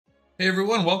Hey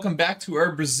everyone, welcome back to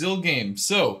our Brazil game.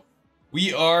 So,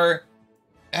 we are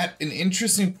at an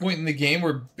interesting point in the game.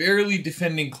 We're barely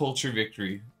defending culture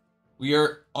victory. We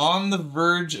are on the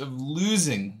verge of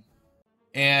losing.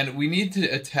 And we need to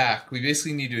attack. We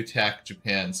basically need to attack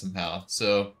Japan somehow.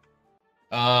 So,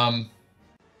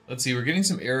 let's see, we're getting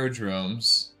some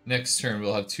aerodromes. Next turn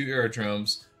we'll have 2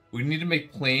 aerodromes. We need to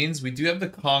make planes. We do have the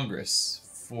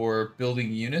Congress for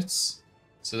building units.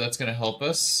 So that's going to help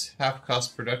us. Half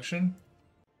cost production.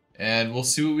 And we'll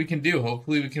see what we can do.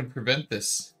 Hopefully we can prevent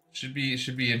this. Should be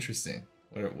interesting.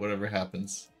 Whatever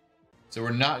happens. So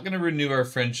we're not going to renew our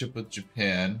friendship with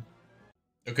Japan.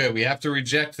 Okay, we have to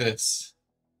reject this.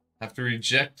 Have to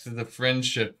reject the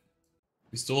friendship.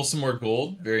 We stole some more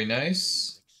gold. Very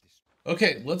nice.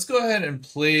 Okay, let's go ahead and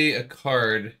play a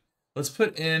card. Let's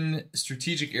put in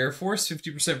Strategic Air Force,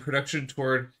 50% production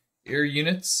toward air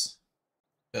units.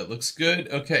 That looks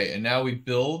good. Okay, and now we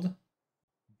build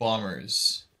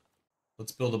bombers.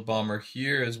 Let's build a bomber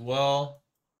here as well.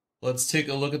 Let's take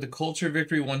a look at the culture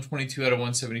victory, 122 out of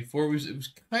 174. We've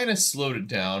kind of slowed it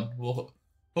down. Well,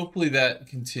 hopefully that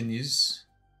continues.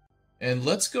 And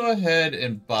let's go ahead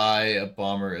and buy a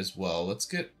bomber as well. Let's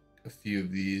get a few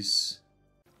of these.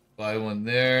 Buy one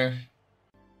there.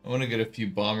 I want to get a few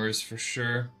bombers for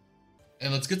sure.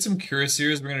 And let's get some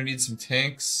cuirassiers. We're going to need some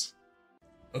tanks.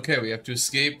 Okay, we have to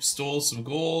escape. Stole some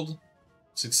gold.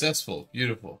 Successful.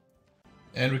 Beautiful.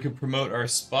 And we can promote our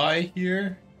spy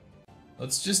here.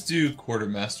 Let's just do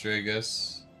quartermaster, I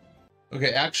guess.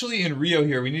 Okay, actually in Rio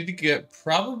here, we need to get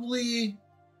probably...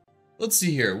 Let's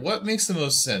see here. What makes the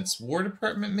most sense? War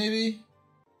Department, maybe?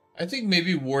 I think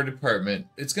maybe War Department.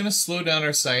 It's going to slow down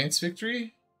our science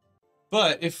victory.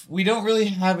 But if we don't really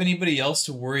have anybody else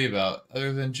to worry about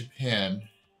other than Japan,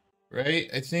 right?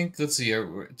 I think, let's see,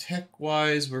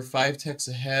 tech-wise, we're 5 techs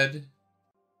ahead.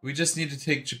 We just need to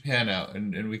take Japan out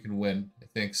and we can win, I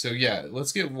think. So yeah,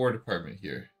 let's get War Department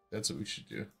here. That's what we should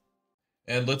do.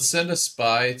 And let's send a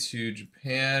spy to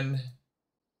Japan,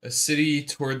 a city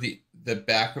toward the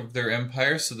back of their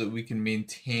empire so that we can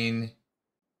maintain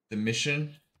the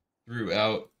mission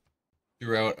throughout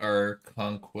our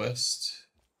conquest.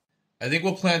 I think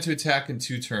we'll plan to attack in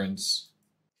 2 turns.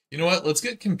 You know what? Let's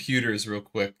get computers real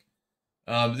quick.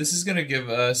 This is going to give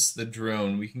us the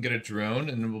drone. We can get a drone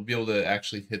and then we'll be able to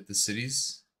actually hit the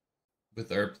cities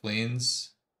with our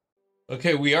planes.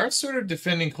 Okay, we are sort of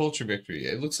defending culture victory.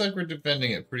 It looks like we're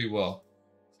defending it pretty well.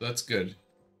 So that's good.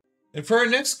 And for our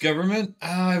next government,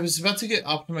 I was about to get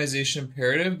optimization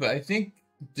imperative, but I think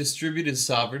distributed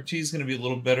sovereignty is going to be a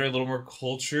little better, a little more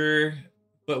culture.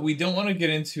 But we don't want to get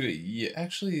into it yet.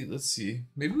 Actually, let's see.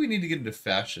 Maybe we need to get into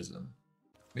fascism.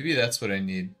 Maybe that's what I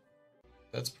need.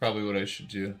 That's probably what I should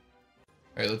do.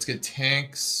 Alright, let's get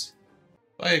tanks.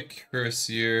 Buy a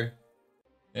cuirassier.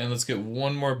 And let's get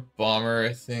one more bomber,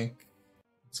 I think.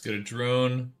 Let's get a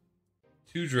drone.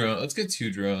 2 drones. Let's get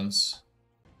 2 drones.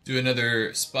 Do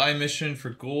another spy mission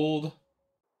for gold.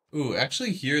 Ooh,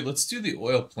 actually here, let's do the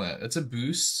oil plant. That's a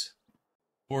boost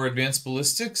for advanced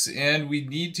ballistics. And we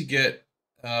need to get...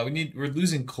 we're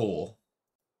losing coal.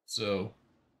 So,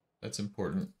 that's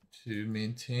important to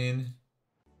maintain.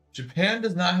 Japan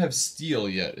does not have steel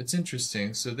yet. It's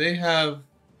interesting. So they have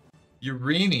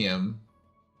uranium.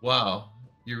 Wow.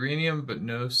 Uranium, but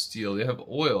no steel. They have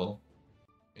oil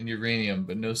and uranium,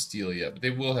 but no steel yet. But they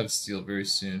will have steel very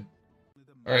soon.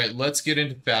 Alright, let's get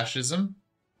into fascism.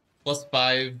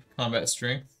 +5 combat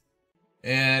strength.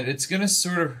 And it's going to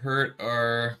sort of hurt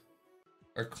our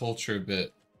culture a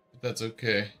bit. But that's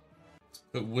okay.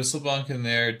 Put Whistlebank in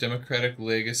there. Democratic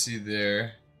legacy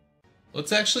there.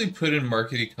 Let's actually put in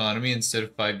market economy instead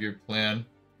of 5-year plan.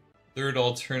 Third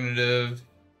alternative.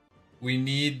 We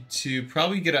need to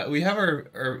probably get out. We have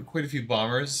our quite a few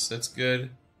bombers. That's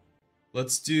good.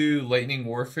 Let's do lightning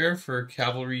warfare for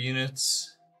cavalry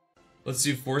units. Let's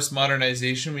do force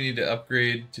modernization. We need to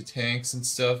upgrade to tanks and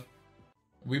stuff.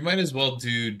 We might as well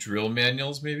do drill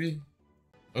manuals maybe.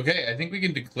 Okay, I think we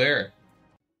can declare.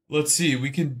 Let's see. We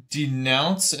can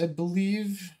denounce, I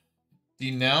believe.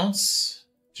 Denounce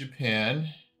Japan,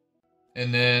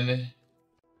 and then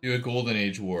do a Golden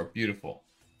Age war. Beautiful.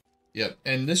 Yep,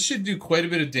 and this should do quite a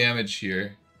bit of damage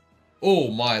here.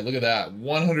 Oh my, look at that.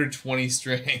 120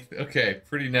 strength. Okay,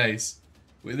 pretty nice.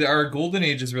 Our Golden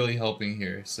Age is really helping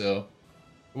here, so...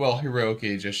 Well, Heroic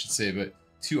Age, I should say, but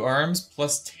 2 arms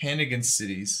plus 10 against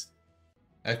cities.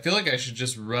 I feel like I should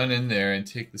just run in there and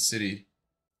take the city.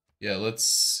 Yeah,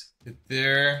 let's hit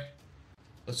there.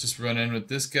 Let's just run in with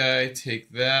this guy,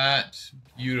 take that.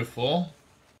 Beautiful.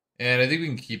 And I think we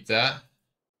can keep that.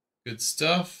 Good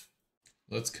stuff.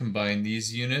 Let's combine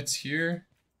these units here.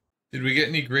 Did we get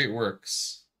any great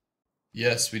works?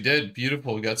 Yes, we did.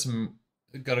 Beautiful. We got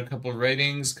a couple of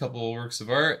writings, couple of works of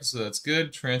art, so that's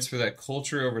good. Transfer that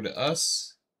culture over to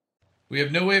us. We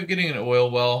have no way of getting an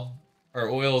oil well. Our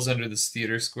oil is under this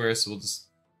theater square, so we'll just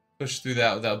push through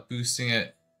that without boosting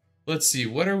it. Let's see,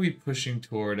 what are we pushing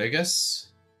toward? I guess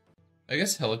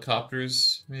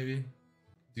helicopters, maybe.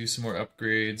 Do some more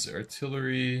upgrades.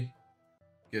 Artillery.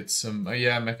 Get some, oh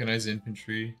yeah, mechanized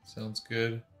infantry. Sounds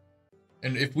good.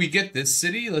 And if we get this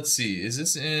city, let's see, is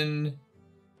this in...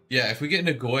 Yeah, if we get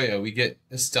Nagoya, we get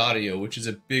Estadio, which is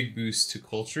a big boost to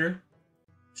culture.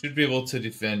 Should be able to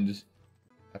defend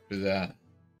after that.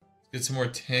 Let's get some more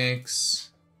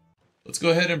tanks. Let's go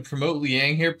ahead and promote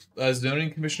Liang here as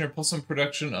zoning commissioner, plus some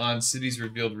production on cities'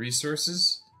 revealed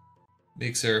resources.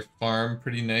 Makes our farm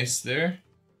pretty nice there.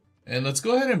 And let's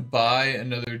go ahead and buy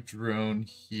another drone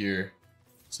here,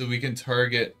 so we can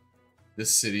target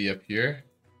this city up here.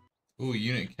 Ooh,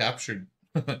 unit captured.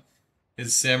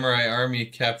 His samurai army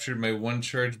captured my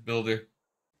one-charge builder.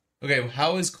 Okay,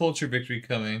 how is culture victory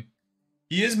coming?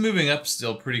 He is moving up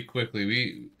still pretty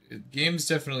quickly. Game's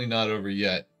definitely not over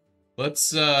yet.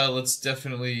 Let's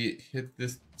definitely hit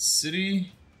this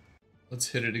city. Let's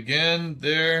hit it again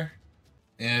there,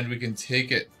 and we can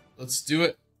take it. Let's do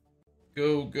it.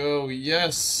 Go, go,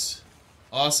 yes!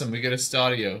 Awesome, we get a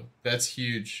Stadio. That's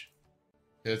huge.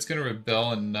 Okay, it's gonna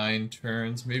rebel in 9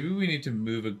 turns. Maybe we need to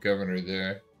move a governor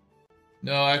there.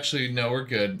 No, actually, no, we're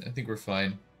good. I think we're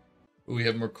fine. Ooh, we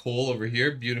have more coal over here.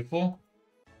 Beautiful.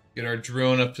 Get our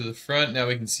drone up to the front. Now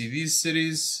we can see these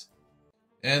cities.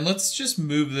 And let's just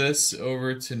move this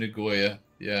over to Nagoya.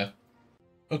 Yeah.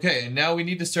 Okay, and now we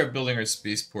need to start building our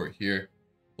spaceport here.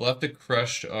 We'll have to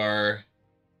crush our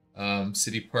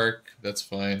city park. That's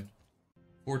fine.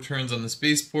 4 turns on the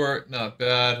spaceport. Not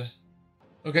bad.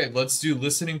 Okay, let's do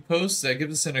listening posts. That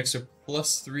gives us an extra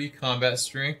 +3 combat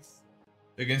strength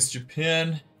against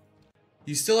Japan.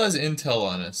 He still has intel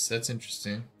on us. That's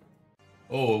interesting.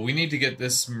 Oh, we need to get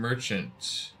this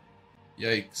merchant.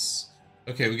 Yikes.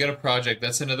 Okay, we got a project.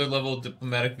 That's another level of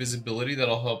diplomatic visibility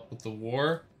that'll help with the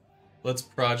war. Let's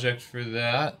project for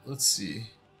that. Let's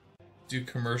see. Do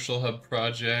commercial hub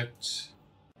project.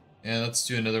 And let's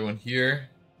do another one here.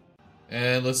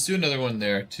 And let's do another one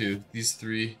there too. These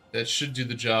 3. That should do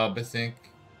the job, I think.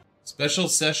 Special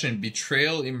session.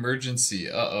 Betrayal emergency.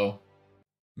 Uh-oh.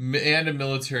 And a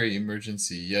military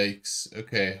emergency. Yikes.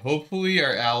 Okay. Hopefully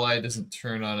our ally doesn't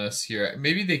turn on us here.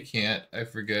 Maybe they can't. I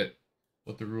forget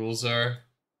what the rules are.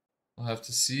 We'll have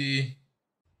to see.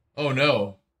 Oh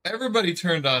no. Everybody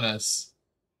turned on us.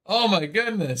 Oh my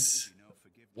goodness.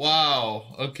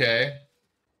 Wow. Okay.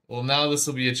 Well, now this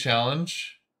will be a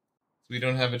challenge. We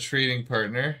don't have a trading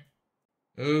partner.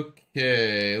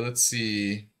 Okay, let's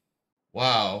see.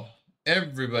 Wow.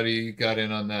 Everybody got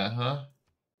in on that, huh?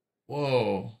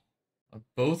 Whoa.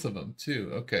 Both of them,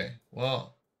 too. Okay,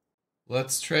 well,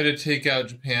 let's try to take out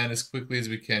Japan as quickly as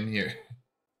we can here.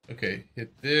 Okay,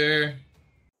 hit there.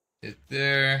 Hit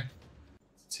there.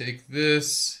 Take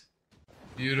this.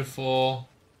 Beautiful.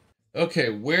 Okay,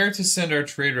 where to send our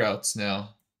trade routes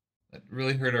now? That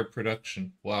really hurt our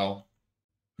production. Wow.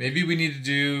 Maybe we need to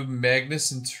do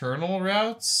Magnus internal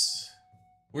routes?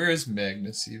 Where is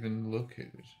Magnus even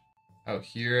located? Out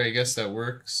here, I guess that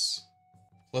works.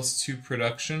 +2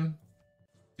 production.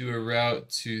 Do a route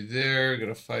to there, got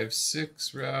a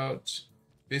 5-6 route.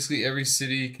 Basically every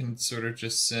city can sort of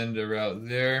just send a route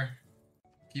there.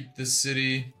 Keep this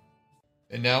city.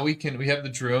 And now we have the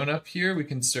drone up here, we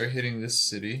can start hitting this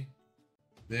city.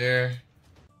 There.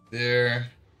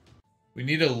 There. We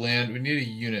need a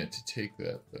unit to take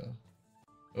that though.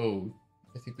 Oh,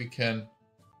 I think we can.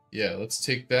 Yeah, let's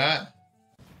take that.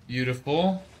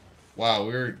 Beautiful. Wow,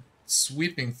 we're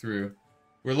sweeping through.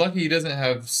 We're lucky he doesn't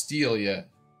have steel yet.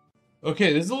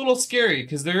 Okay, this is a little scary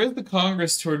because there is the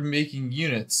Congress toward making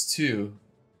units too.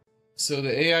 So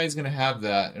the AI is gonna have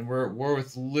that, and we're at war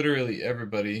with literally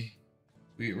everybody.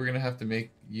 We're gonna have to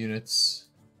make units.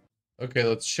 Okay,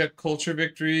 let's check culture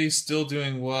victory. Still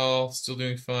doing well, still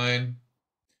doing fine.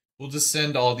 We'll just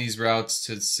send all these routes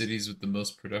to cities with the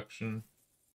most production.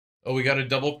 Oh, we got a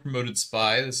double promoted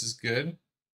spy. This is good.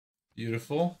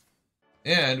 Beautiful.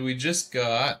 And we just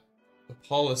got a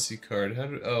policy card. How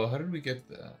did we get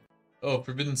that? Oh,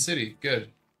 Forbidden City. Good.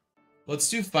 Let's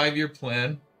do 5-year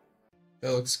plan.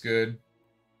 That looks good.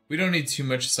 We don't need too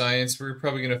much science. We're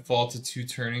probably going to fall to 2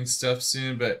 turning stuff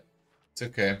soon, but it's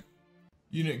okay.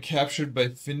 Unit captured by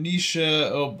Phoenicia.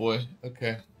 Oh boy.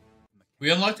 Okay. We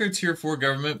unlocked our tier 4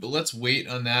 government, but let's wait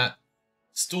on that.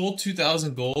 Stole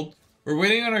 2,000 gold. We're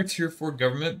waiting on our tier 4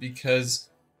 government because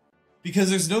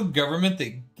there's no government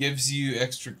that gives you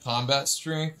extra combat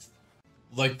strength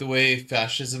like the way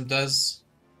fascism does.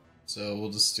 So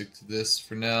we'll just stick to this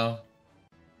for now.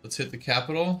 Let's hit the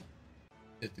capital.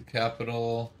 Hit the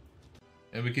capital.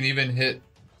 And we can even hit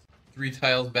 3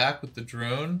 tiles back with the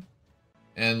drone.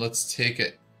 And let's take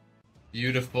it.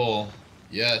 Beautiful.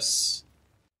 Yes.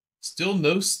 Still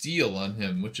no steel on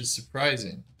him, which is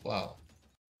surprising. Wow.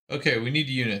 Okay, we need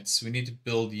units. We need to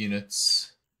build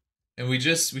units. And we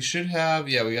should have,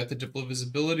 yeah, we got the Diplo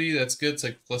visibility. That's good. It's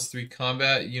like +3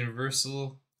 combat,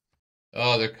 universal.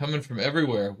 Oh, they're coming from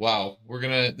everywhere. Wow.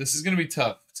 This is gonna be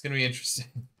tough. It's gonna be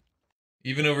interesting.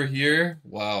 Even over here,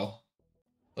 wow.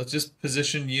 Let's just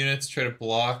position units, try to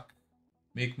block,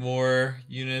 make more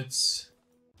units.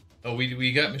 Oh,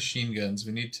 we got machine guns.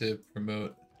 We need to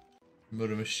promote a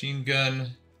machine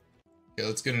gun. Okay,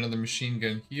 let's get another machine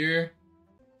gun here.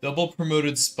 Double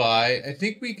promoted spy. I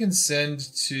think we can send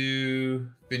to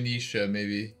Venetia,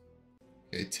 maybe.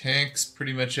 Okay, tanks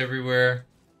pretty much everywhere.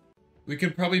 We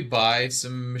could probably buy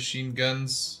some machine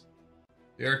guns.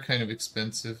 They are kind of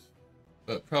expensive,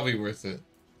 but probably worth it.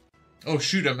 Oh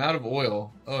shoot, I'm out of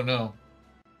oil. Oh no.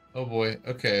 Oh boy.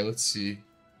 Okay, let's see.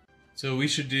 So we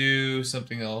should do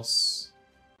something else.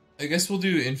 I guess we'll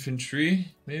do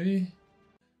infantry, maybe?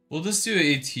 We'll just do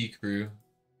AT crew.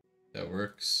 That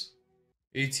works.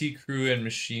 AT crew and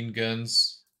machine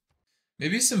guns.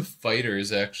 Maybe some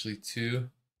fighters actually too.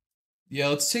 Yeah,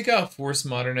 let's take out force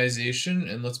modernization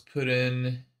and let's put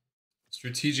in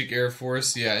strategic air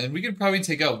force. Yeah, and we could probably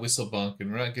take out Whistlebunk,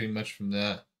 and we're not getting much from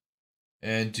that.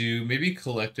 And do maybe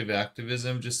collective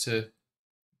activism just to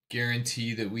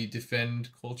guarantee that we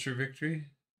defend culture victory.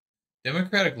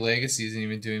 Democratic legacy isn't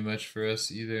even doing much for us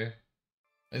either.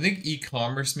 I think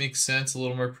e-commerce makes sense, a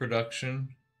little more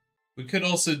production. We could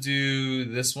also do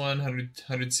this one,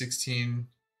 116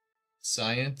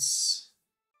 science.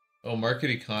 Oh, market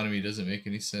economy doesn't make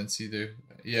any sense either.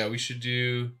 Yeah, we'll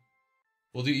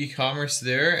do e-commerce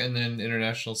there, and then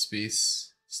International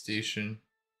Space Station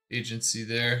Agency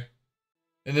there.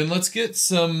 And then let's get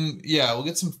some, yeah, we'll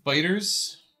get some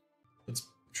fighters. Let's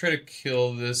try to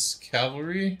kill this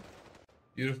cavalry.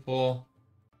 Beautiful.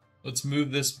 Let's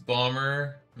move this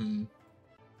bomber.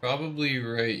 Probably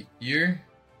right here.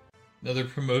 Another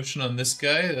promotion on this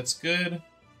guy, that's good.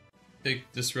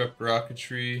 Take disrupt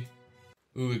rocketry.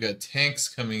 Ooh, we got tanks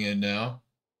coming in now.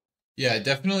 Yeah,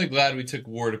 definitely glad we took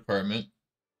War Department.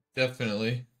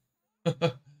 Definitely.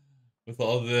 With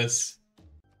all this.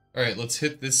 Alright, let's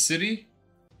hit this city.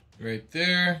 Right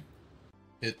there.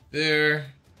 Hit there.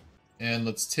 And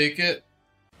let's take it.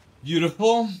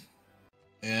 Beautiful.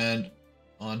 And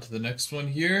on to the next one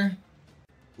here.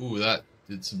 Ooh, that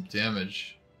did some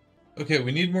damage. Okay,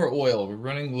 we need more oil. We're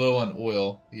running low on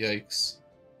oil. Yikes.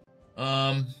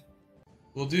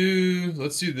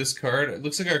 Let's do this card. It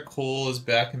looks like our coal is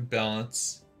back in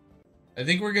balance. I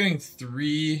think we're getting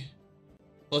 +3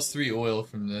 oil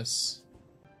from this,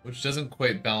 which doesn't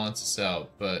quite balance us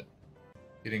out, but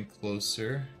getting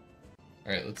closer.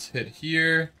 Alright, let's hit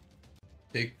here.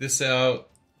 Take this out.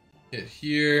 Hit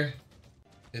here.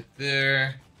 Hit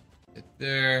there. Hit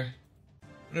there.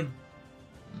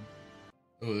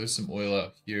 Oh, there's some oil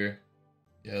out here.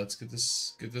 Yeah, let's get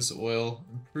this oil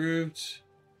improved.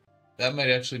 That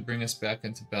might actually bring us back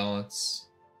into balance.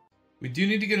 We do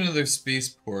need to get another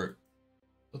spaceport.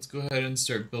 Let's go ahead and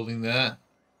start building that.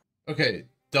 Okay,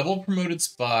 double promoted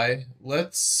spy.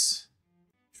 Let's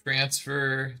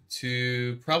transfer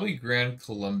to probably Grand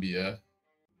Columbia.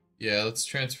 Yeah, let's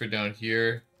transfer down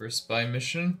here for a spy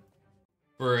mission.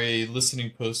 For a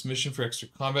listening post mission for extra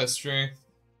combat strength.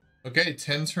 Okay,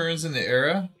 10 turns in the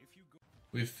era.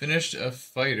 We've finished a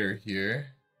fighter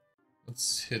here.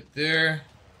 Let's hit there.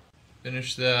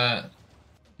 Finish that.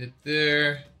 Hit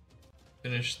there.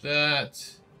 Finish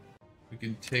that. We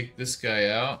can take this guy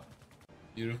out.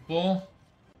 Beautiful.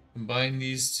 Combine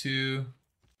these two.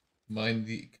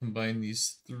 Combine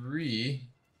these three.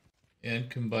 And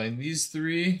combine these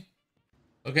three.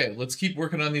 Okay, let's keep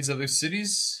working on these other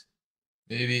cities.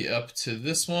 Maybe up to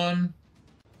this one.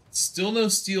 Still no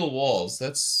steel walls.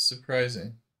 That's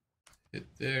surprising. Hit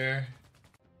there.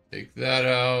 Take that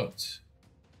out.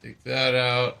 Take that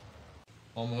out.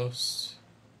 Almost.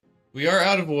 We are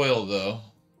out of oil though.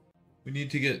 We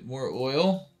need to get more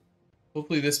oil.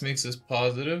 Hopefully this makes us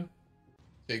positive.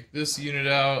 Take this unit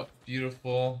out.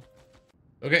 Beautiful.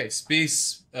 Okay,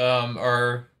 space.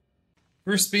 Our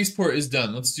first spaceport is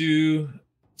done. Let's do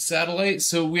satellite.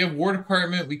 So we have War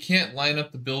Department. We can't line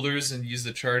up the builders and use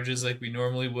the charges like we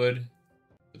normally would,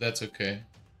 but that's okay.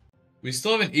 We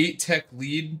still have an 8 tech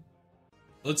lead.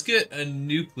 Let's get a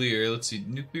nuclear. Let's see,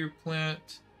 nuclear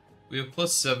plant. We have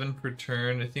 +7 per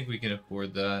turn. I think we can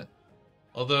afford that.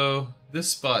 Although this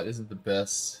spot isn't the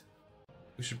best.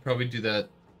 We should probably do that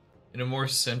in a more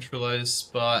centralized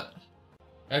spot.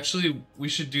 Actually, we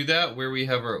should do that where we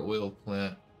have our oil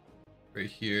plant. Right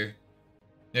here.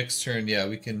 Next turn, yeah,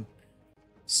 we can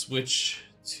switch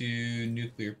to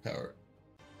nuclear power.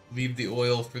 Leave the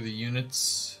oil for the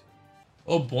units.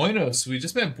 Oh, Buenos. We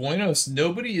just met Buenos.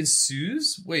 Nobody is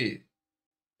Sue's? Wait.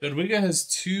 Jadwiga has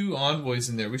 2 envoys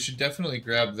in there. We should definitely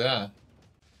grab that.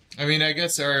 I mean, I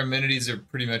guess our amenities are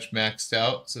pretty much maxed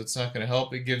out, so it's not going to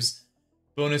help. It gives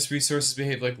bonus resources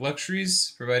behave like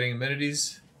luxuries, providing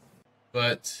amenities.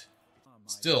 But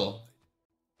still,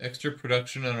 extra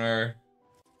production on our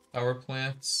power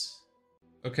plants.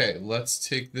 Okay, let's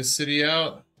take this city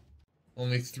out.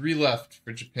 Only 3 left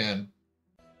for Japan.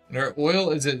 And our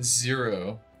oil is at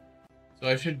 0.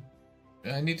 So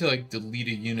I need to like delete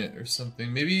a unit or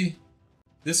something. Maybe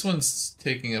this one's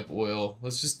taking up oil.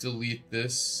 Let's just delete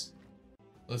this.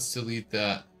 Let's delete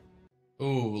that.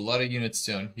 Oh, a lot of units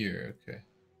down here. Okay.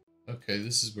 Okay,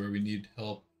 this is where we need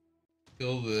help.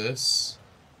 Kill this.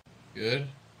 Good.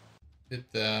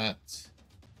 Hit that.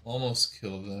 Almost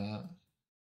kill that.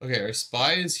 Okay, our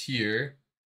spy is here.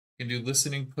 We can do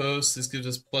listening posts. This gives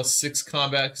us +6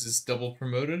 combat because it's double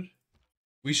promoted.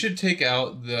 We should take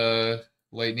out the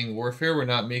lightning warfare. We're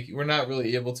not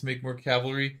really able to make more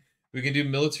cavalry. We can do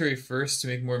military first to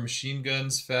make more machine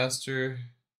guns faster.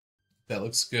 That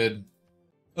looks good.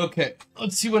 Okay,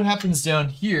 let's see what happens down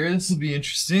here. This will be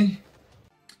interesting.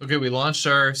 Okay, we launched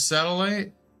our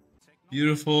satellite.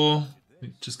 Beautiful.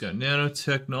 We just got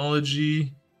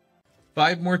nanotechnology.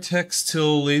 5 more techs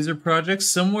till laser projects.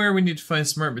 Somewhere we need to find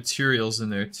smart materials in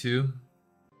there too.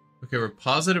 Okay, we're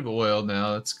positive oil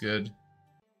now. That's good.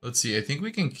 Let's see. I think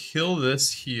we can kill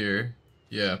this here.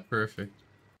 Yeah, perfect.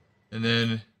 And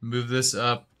then move this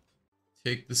up.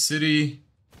 Take the city.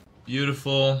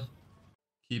 Beautiful.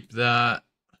 Keep that.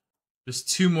 Just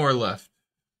 2 more left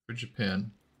for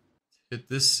Japan. Hit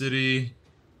this city.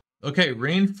 Okay,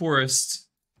 rainforest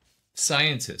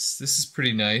scientists. This is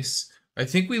pretty nice. I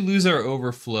think we lose our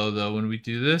overflow though when we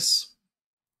do this,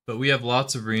 but we have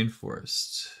lots of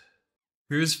rainforest.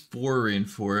 Here's 4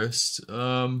 rainforest.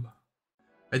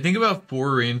 I think about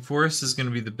 4 rainforest is going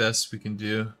to be the best we can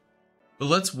do, but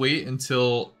let's wait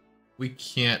until we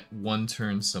can't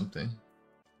 1-turn something,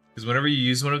 because whenever you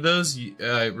use one of those,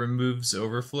 it removes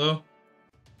overflow,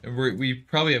 and we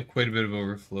probably have quite a bit of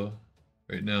overflow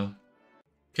right now.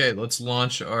 Okay, let's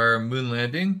launch our moon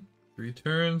landing. 3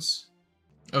 turns.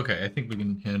 Okay, I think we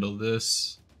can handle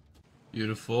this.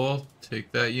 Beautiful.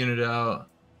 Take that unit out.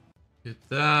 Hit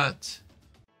that.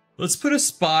 Let's put a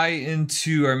spy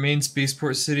into our main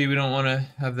spaceport city. We don't want to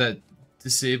have that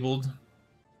disabled.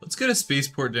 Let's get a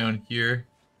spaceport down here.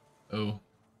 Oh,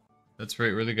 that's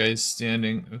right where the guy's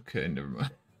standing. Okay, never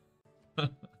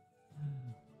mind.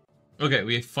 Okay,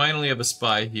 we finally have a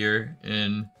spy here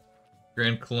in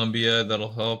Grand Columbia.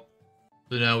 That'll help.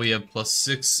 So now we have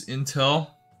 +6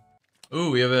 intel. Oh,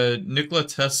 we have a Nikola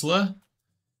Tesla.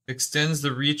 Extends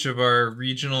the reach of our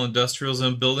regional industrial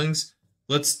zone buildings.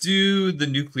 Let's do the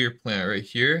nuclear plant right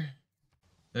here.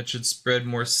 That should spread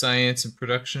more science and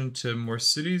production to more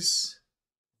cities.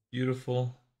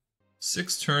 Beautiful.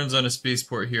 6 turns on a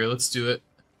spaceport here. Let's do it.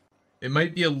 It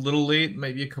might be a little late,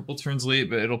 might be a couple turns late,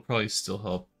 but it'll probably still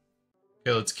help.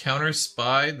 Okay, let's counter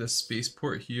spy the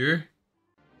spaceport here.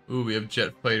 Ooh, we have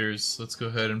jet fighters. Let's go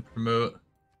ahead and promote.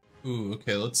 Ooh,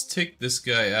 okay, let's take this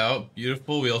guy out.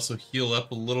 Beautiful. We also heal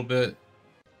up a little bit.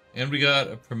 And we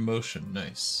got a promotion.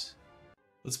 Nice.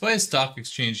 Let's buy a stock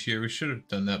exchange here. We should have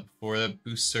done that before. That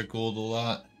boosts our gold a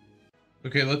lot.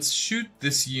 Okay, let's shoot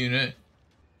this unit.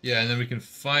 Yeah, and then we can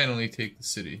finally take the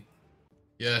city.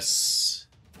 Yes.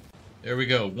 There we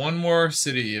go. 1 more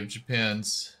city of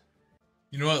Japan's.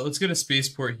 You know what? Let's get a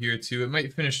spaceport here too. It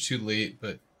might finish too late,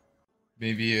 but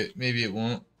maybe it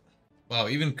won't. Wow,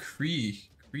 even Kree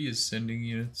is sending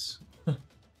units.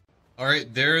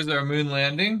 Alright, there's our moon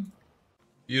landing.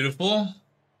 Beautiful.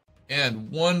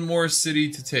 And 1 more city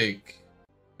to take.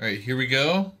 Alright, here we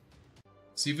go.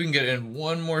 See if we can get in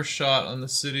 1 more shot on the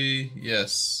city.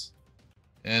 Yes.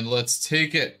 And let's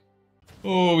take it.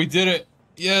 Oh, we did it.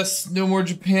 Yes, no more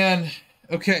Japan.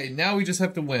 Okay, now we just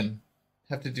have to win.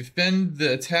 Have to defend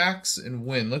the attacks and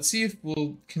win. Let's see if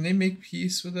can they make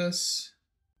peace with us?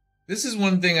 This is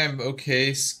one thing I'm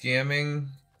okay scamming.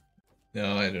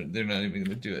 No, I don't. They're not even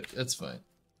gonna do it. That's fine.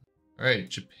 All right,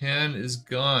 Japan is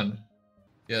gone.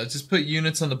 Yeah, let's just put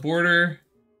units on the border.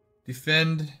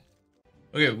 Defend.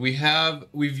 Okay,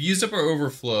 we've used up our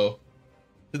overflow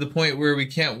to the point where we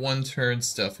can't 1-turn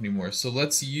stuff anymore. So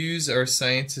let's use our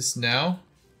scientists now.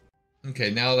 Okay,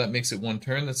 now that makes it 1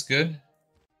 turn. That's good.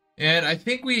 And I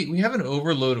think we have an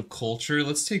overload of culture.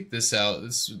 Let's take this out.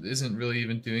 This isn't really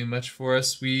even doing much for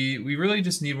us. We really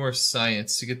just need more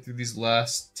science to get through these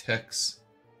last techs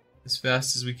as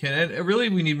fast as we can. And really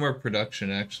we need more production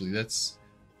actually.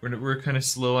 We're kind of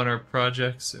slow on our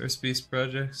projects, our space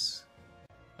projects.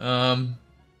 We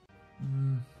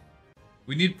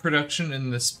need production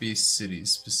in the space cities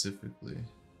specifically.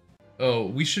 Oh,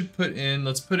 we should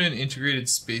let's put in integrated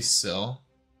space cell.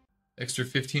 Extra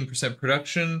 15%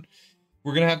 production.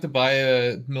 We're gonna have to buy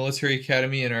a military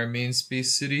academy in our main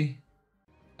space city.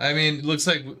 I mean, it looks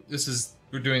like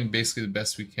we're doing basically the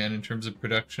best we can in terms of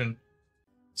production.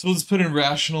 So we'll just put in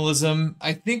rationalism.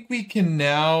 I think we can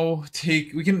now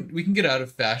we can get out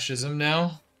of fascism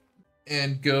now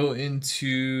and go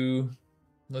into,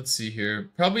 let's see here.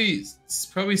 Probably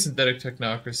synthetic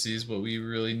technocracy is what we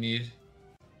really need.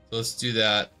 So let's do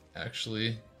that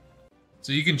actually.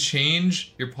 So you can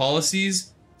change your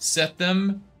policies, set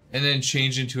them, and then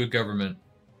change into a government.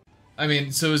 I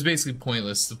mean, so it was basically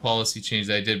pointless, the policy change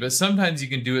that I did, but sometimes you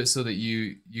can do it so that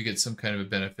you get some kind of a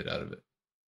benefit out of it.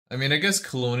 I mean, I guess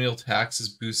colonial taxes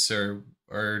boosts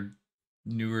our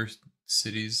newer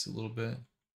cities a little bit.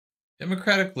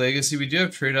 Democratic legacy, we do have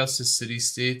trade-offs to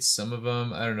city-states, some of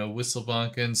them, I don't know,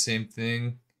 Whistlebanken, same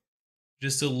thing.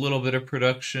 Just a little bit of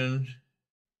production.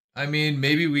 I mean,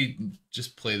 maybe we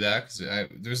just play that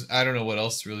because I don't know what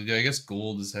else to really do. I guess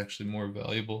gold is actually more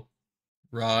valuable.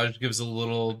 Raj gives a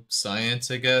little science,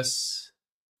 I guess.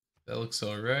 That looks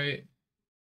all right.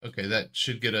 Okay, that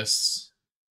should get us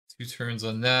 2 turns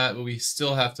on that, but we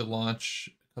still have to launch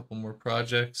a couple more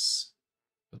projects.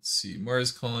 Let's see,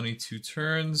 Mars colony 2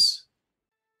 turns.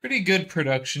 Pretty good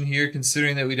production here,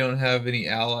 considering that we don't have any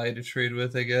ally to trade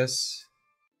with, I guess.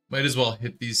 Might as well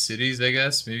hit these cities, I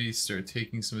guess. Maybe start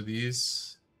taking some of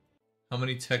these. How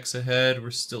many techs ahead?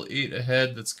 We're still 8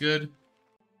 ahead. That's good.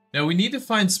 Now we need to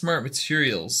find smart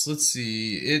materials. Let's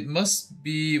see. It must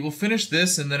be... We'll finish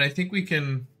this, and then I think we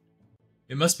can...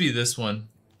 It must be this one.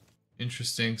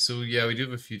 Interesting. So yeah, we do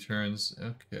have a few turns.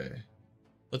 Okay.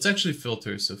 Let's actually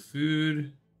filter. So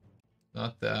food.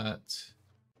 Not that.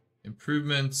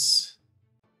 Improvements.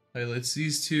 Highlights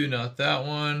these 2, not that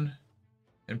one.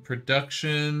 And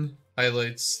production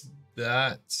highlights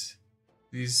that.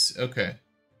 These, okay.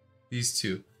 These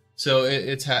 2. So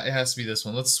it has to be this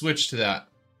one. Let's switch to that.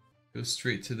 Go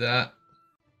straight to that.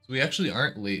 So we actually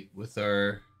aren't late with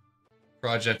our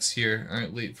projects here.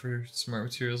 Aren't late for smart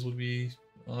materials. We'll be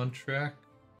on track.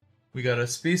 We got a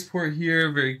spaceport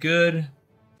here. Very good.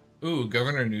 Ooh,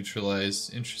 governor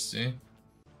neutralized. Interesting.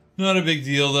 Not a big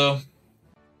deal though.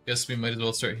 Guess we might as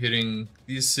well start hitting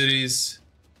these cities.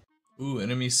 Ooh,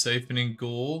 enemy siphoning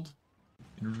gold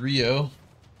in Rio.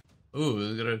 Ooh,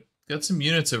 we got some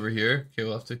units over here. Okay,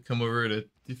 we'll have to come over to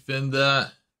defend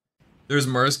that. There's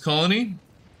Mars colony.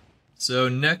 So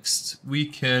next we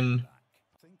can,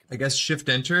 I guess, shift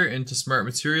enter into smart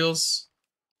materials.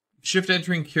 Shift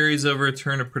entering carries over a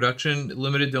turn of production,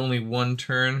 limited to only 1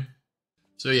 turn.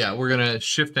 So yeah, we're gonna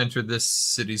shift enter this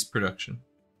city's production.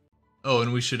 Oh,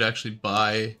 and we should actually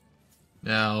buy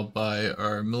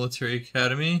our military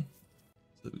academy.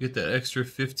 So we get that extra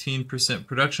 15%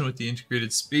 production with the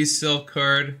integrated space cell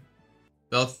card.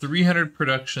 About 300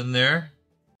 production there.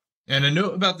 And a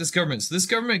note about this government. So this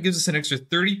government gives us an extra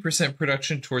 30%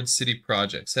 production towards city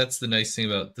projects. That's the nice thing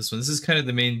about this one. This is kind of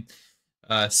the main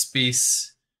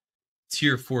space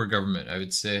tier 4 government, I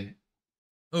would say.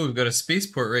 Oh, we've got a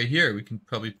spaceport right here. We can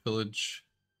probably pillage.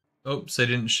 Oops, I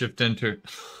didn't shift enter.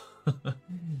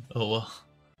 Oh well.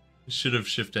 Should have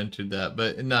shift entered that,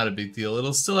 but not a big deal.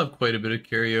 It'll still have quite a bit of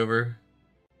carryover.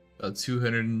 About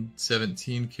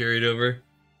 217 carried over.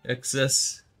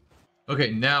 Excess.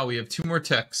 Okay, now we have 2 more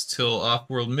techs till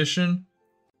off-world mission.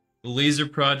 The laser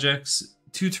projects.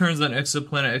 2 turns on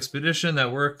exoplanet expedition.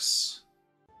 That works.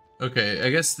 Okay, I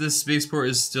guess this spaceport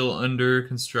is still under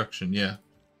construction. Yeah.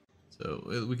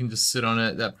 So we can just sit on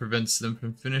it. That prevents them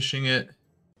from finishing it.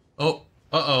 Oh,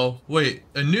 uh-oh. Wait,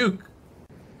 a nuke.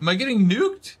 Am I getting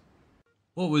nuked?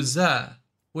 What was that?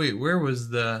 Wait, where was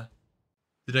the...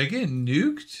 Did I get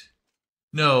nuked?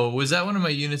 No, was that one of my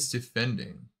units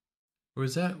defending? Or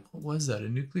was that... What was that? A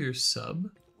nuclear sub?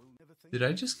 Did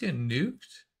I just get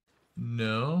nuked?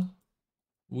 No.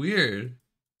 Weird.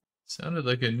 Sounded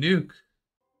like a nuke.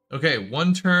 Okay,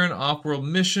 1 turn off-world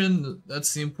mission.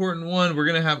 That's the important one. We're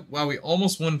gonna have... Wow, we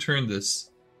almost 1 turned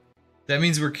this. That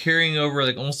means we're carrying over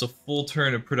like almost a full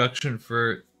turn of production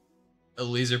for a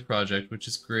laser project, which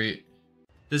is great.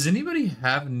 Does anybody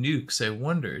have nukes? I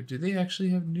wonder. Do they actually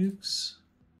have nukes?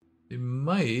 They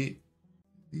might.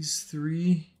 These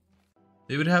 3.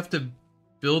 They would have to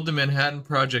build the Manhattan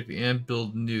Project and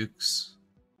build nukes.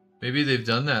 Maybe they've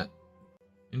done that.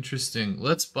 Interesting.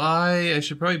 Let's buy... I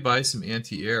should probably buy some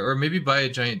anti-air, or maybe buy a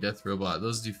giant death robot.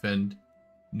 Those defend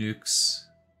nukes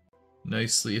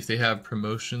nicely if they have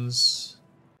promotions.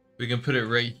 We can put it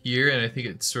right here, and I think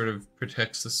it sort of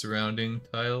protects the surrounding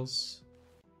tiles.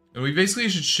 And we basically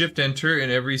should shift enter in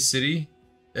every city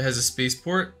that has a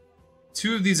spaceport.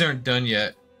 2 of these aren't done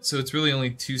yet, so it's really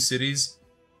only 2 cities.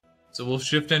 So we'll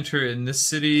shift enter in this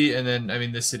city, and then, I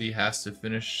mean, this city has to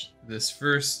finish this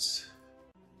first.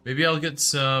 Maybe I'll get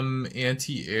some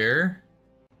anti-air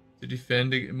to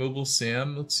defend a mobile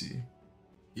SAM. Let's see.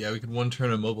 Yeah, we can 1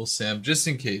 turn a mobile SAM, just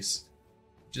in case.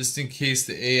 Just in case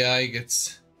the AI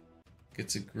gets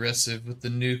aggressive with the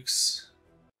nukes.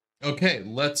 Okay,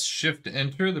 let's shift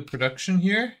enter the production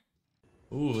here.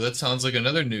 Ooh, that sounds like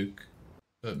another nuke.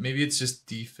 But maybe it's just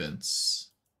defense.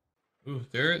 Ooh,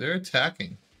 they're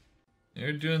attacking.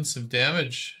 They're doing some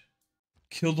damage.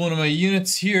 Killed one of my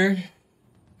units here.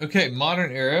 Okay,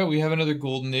 modern era. We have another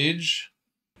golden age.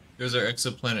 There's our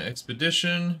exoplanet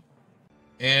expedition.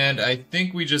 And I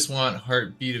think we just want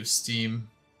heartbeat of steam.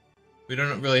 We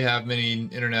don't really have many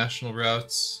international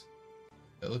routes.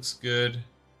 That looks good.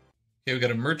 Okay, we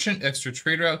got a merchant, extra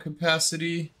trade route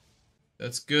capacity.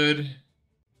 That's good.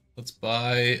 Let's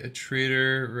buy a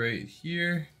trader right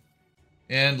here.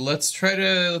 And let's try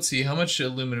to, let's see, how much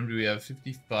aluminum do we have?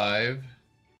 55.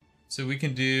 So we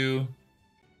can do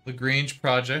Lagrange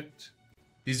project.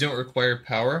 These don't require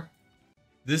power.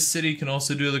 This city can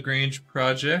also do a Lagrange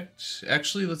project.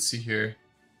 Actually, let's see here.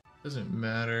 Doesn't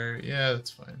matter. Yeah,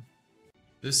 that's fine.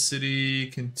 This city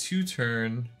can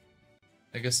 2-turn.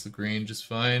 I guess Lagrange is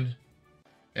fine.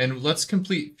 And let's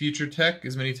complete future tech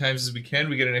as many times as we can.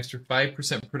 We get an extra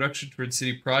 5% production towards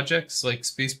city projects, like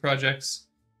space projects,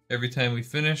 every time we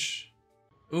finish.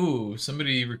 Ooh,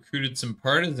 somebody recruited some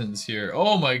partisans here.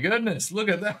 Oh my goodness, look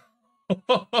at that.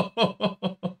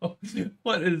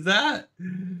 What is that?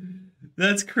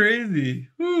 That's crazy.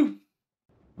 Whew.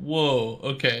 Whoa,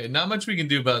 okay, not much we can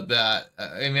do about that.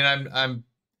 I mean,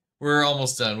 we're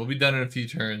almost done. We'll be done in a few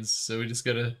turns, so we just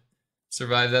gotta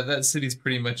survive that. That city's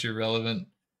pretty much irrelevant.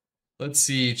 Let's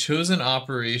see, chosen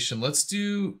operation. Let's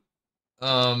do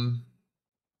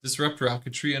disrupt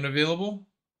rocketry unavailable.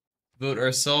 Vote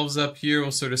ourselves up here.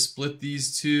 We'll sort of split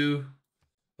these 2.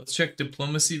 Let's check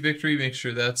diplomacy victory, make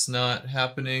sure that's not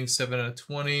happening. 7 out of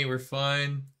 20, we're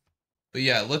fine. But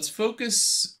yeah, let's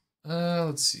focus,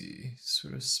 let's see,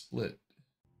 sort of split.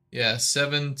 Yeah,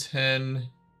 7, 10,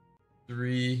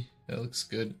 3, that looks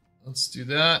good. Let's do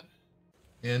that.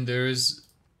 And there's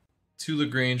 2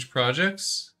 Lagrange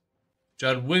projects.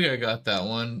 Jadwiga got that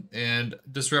one, and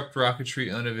disrupt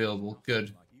rocketry unavailable.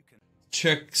 Good.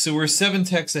 Check. So we're 7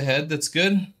 techs ahead. That's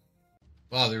good.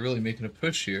 Wow, they're really making a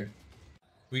push here.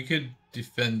 We could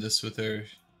defend this with our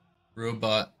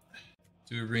robot.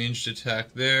 Do a ranged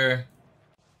attack there.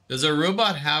 Does our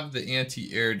robot have the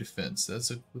anti-air defense?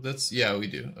 Yeah, we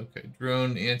do. Okay,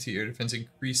 drone anti-air defense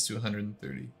increased to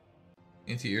 130.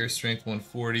 Anti-air strength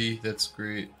 140. That's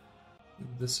great.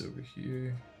 Move this over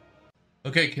here.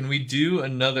 Okay, can we do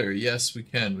another? Yes, we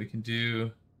can. We can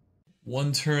do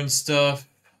 1-turn stuff.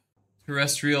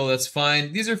 Terrestrial, that's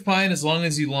fine. These are fine as long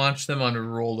as you launch them on a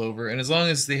rollover, and as long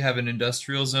as they have an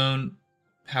industrial zone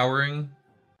powering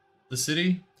the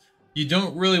city. You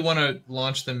don't really want to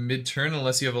launch them mid-turn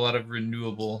unless you have a lot of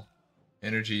renewable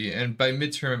energy. And by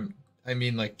mid-turn, I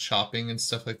mean like chopping and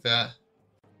stuff like that.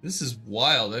 This is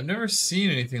wild. I've never seen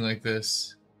anything like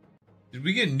this. Did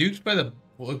we get nuked by the...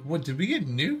 What, did we get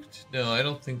nuked? No, I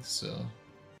don't think so.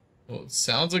 Well, it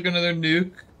sounds like another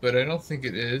nuke, but I don't think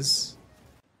it is.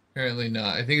 Apparently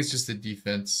not. I think it's just the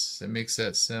defense that makes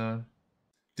that sound.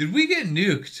 Did we get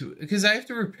nuked? Because I have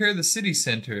to repair the city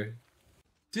center.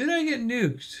 Did I get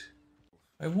nuked?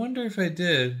 I wonder if I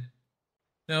did.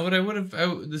 No, but I would have...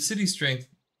 the city strength...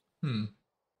 I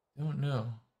don't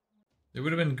know. There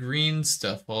would have been green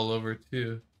stuff all over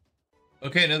too.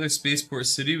 Okay, another spaceport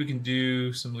city. We can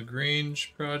do some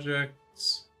Lagrange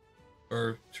projects.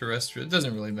 Or terrestrial. It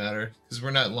doesn't really matter. Because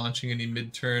we're not launching any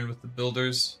mid-turn with the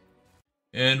builders.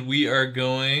 And we are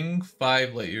going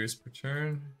 5 light years per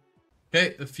turn.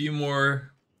 Okay, a few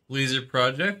more laser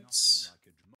projects.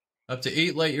 Up to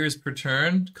 8 light years per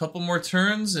turn. Couple more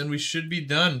turns and we should be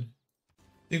done.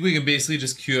 I think we can basically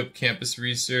just queue up campus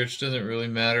research. Doesn't really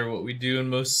matter what we do in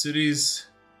most cities.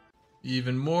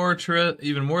 Even more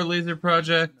laser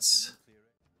projects.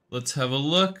 Let's have a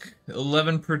look.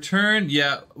 11 per turn.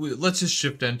 Yeah, let's just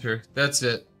shift enter. That's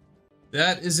it.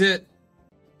 That is it.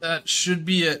 That should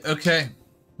be it. Okay,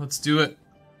 let's do it.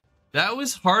 That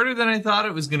was harder than I thought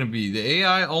it was going to be. The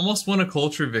AI almost won a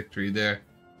culture victory there.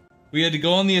 We had to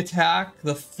go on the attack.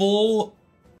 The full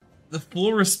the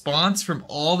full response from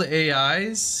all the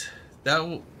AIs.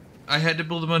 I had to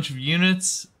build a bunch of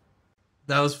units.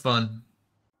 That was fun.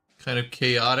 Kind of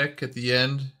chaotic at the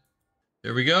end.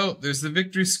 There we go. There's the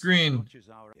victory screen.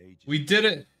 We did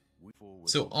it.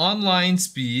 So online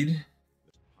speed.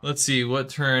 Let's see what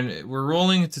turn. We're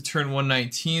rolling into turn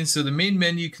 119. So the main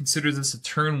menu considers this a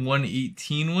turn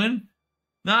 118 win.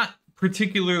 Not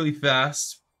particularly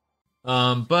fast,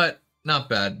 but not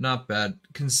bad. Not bad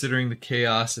considering the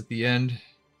chaos at the end.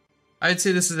 I'd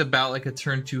say this is about like a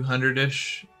turn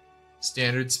 200-ish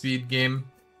standard speed game.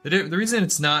 The reason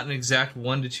it's not an exact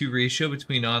 1-to-2 ratio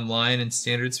between online and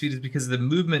standard speed is because the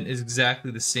movement is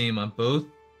exactly the same on both.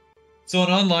 So on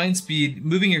online speed,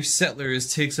 moving your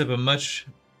settlers takes up a much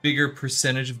bigger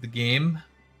percentage of the game.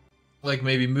 Like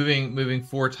maybe moving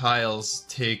 4 tiles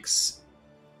takes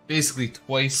basically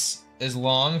twice as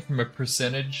long from a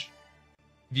percentage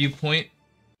viewpoint.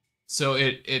 So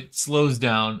it slows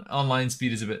down. Online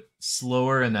speed is a bit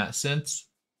slower in that sense.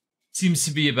 Seems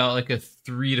to be about like a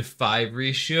 3-to-5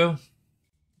 ratio.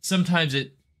 Sometimes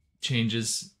it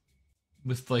changes.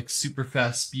 With like super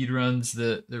fast speed runs,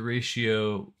 the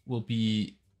ratio will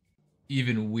be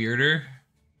even weirder,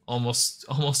 almost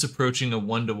approaching a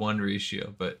 1-to-1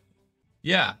 ratio. But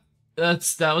yeah,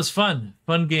 that was fun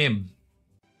game.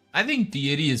 I think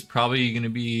deity is probably going to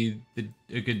be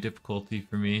a good difficulty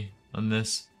for me on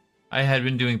this. I had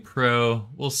been doing pro.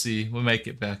 We'll see. We might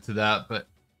get back to that, but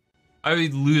I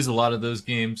would lose a lot of those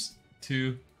games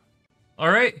too. All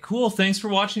right, cool. Thanks for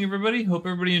watching, everybody. Hope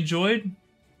everybody enjoyed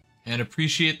and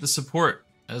appreciate the support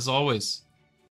as always.